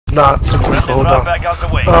Not something we can hold down.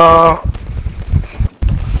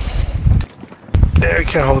 Yeah, we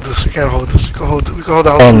can't hold this. We can't hold this. We can hold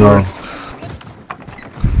down. Oh no.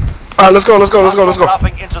 Alright, let's go.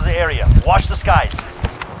 Dropping into the area. Watch the skies.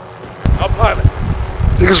 I'll pilot.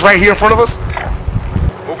 Niggas right here in front of us.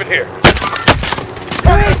 Moving here.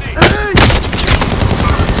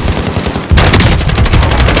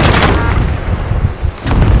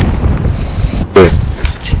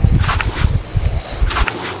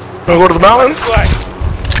 Wanna go to the mountain?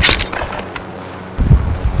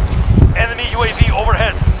 Enemy UAV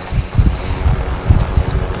overhead.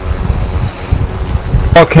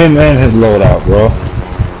 Fuck him and his loadout, bro.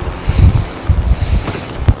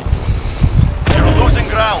 You're losing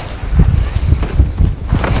ground.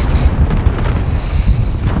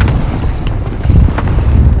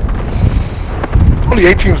 Only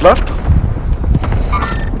 8 teams left.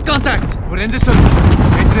 Contact! We're in the circle.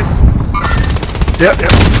 Get ready, boys. Yep.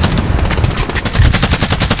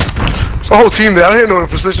 It's a whole team there. I didn't know the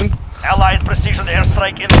precision. Allied precision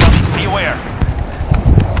airstrike incoming. Beware.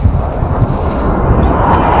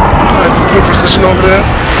 I just threw precision over there.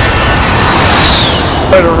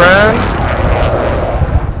 Let it ran.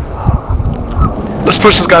 Let's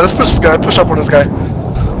push this guy. Push up on this guy.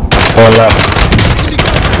 One left.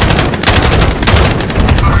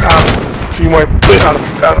 Got him. Team wipe. Got him.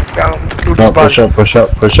 Look at No, push up.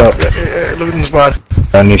 Yeah, look at his body.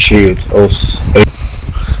 I need shield.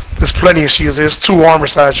 There's plenty of shields. There's 2 armor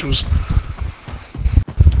statues.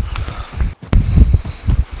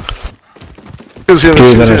 Shields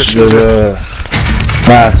here.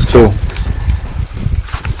 Mask too.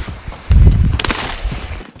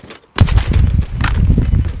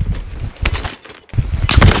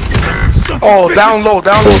 Oh, down low,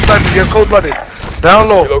 sniper. You're cold-blooded. Down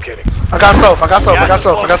low. Relocating. I got self. Get to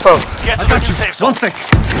I got you. safe zone. 1 sec.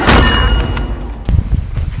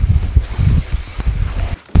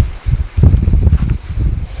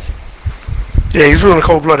 Yeah, he's really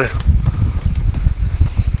cold-blooded.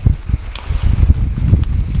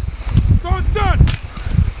 Guard's done.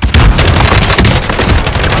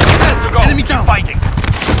 To go. Enemy Keep down. fighting.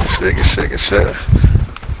 Shit.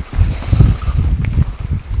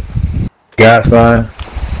 Gas line.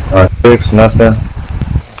 6, nothing.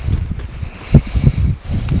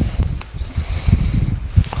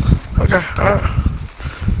 Okay,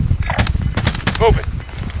 Moving.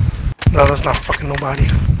 No, that's not fucking nobody.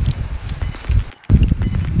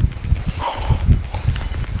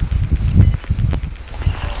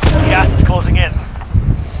 Gas is closing in.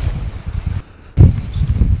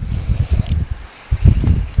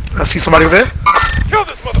 I see somebody over there. Kill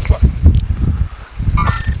this motherfucker.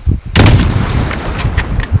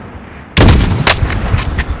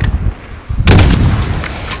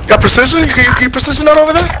 Got precision? Can you precision that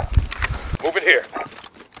over there? Moving here.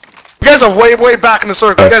 You guys are way back in the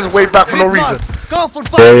circle. You guys are way back for no reason. Go for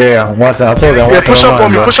fire. Yeah. I told you. Yeah, push up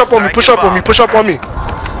on me. Push up on me.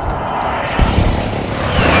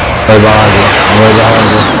 Right behind you.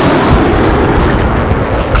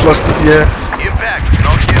 Clustered, yeah. Get back.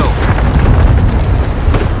 No kill.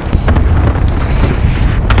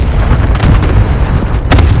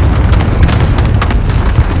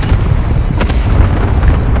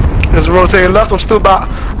 There's a rotating left. I'm still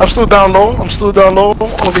down low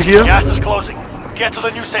over here. Gas is closing. Get to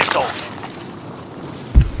the new safe zone.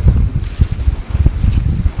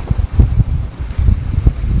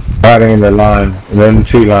 Right in the line. In the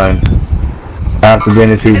tree lines. I have to be in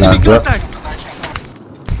the tree Enemy lines. Yep. contact.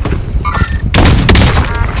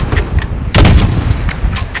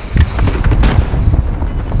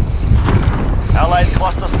 Allied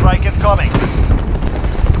cluster strike incoming.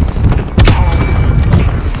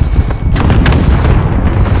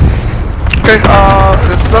 Okay,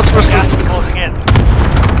 this is us Gas versus. is closing in.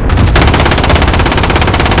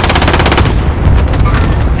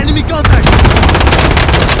 Enemy contact.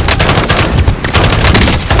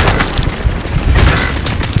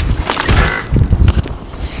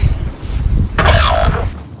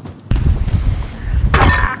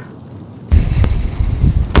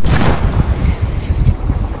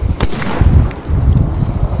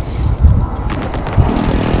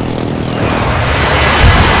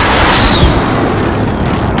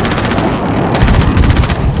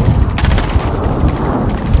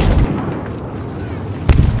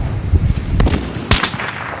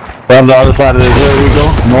 On the other side of the hill we go.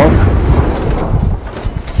 North.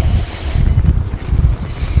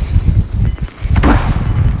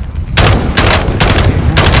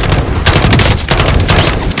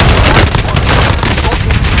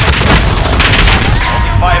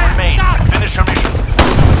 Only 5 remain. Finish your mission.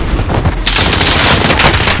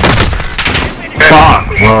 Fuck,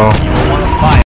 bro. No.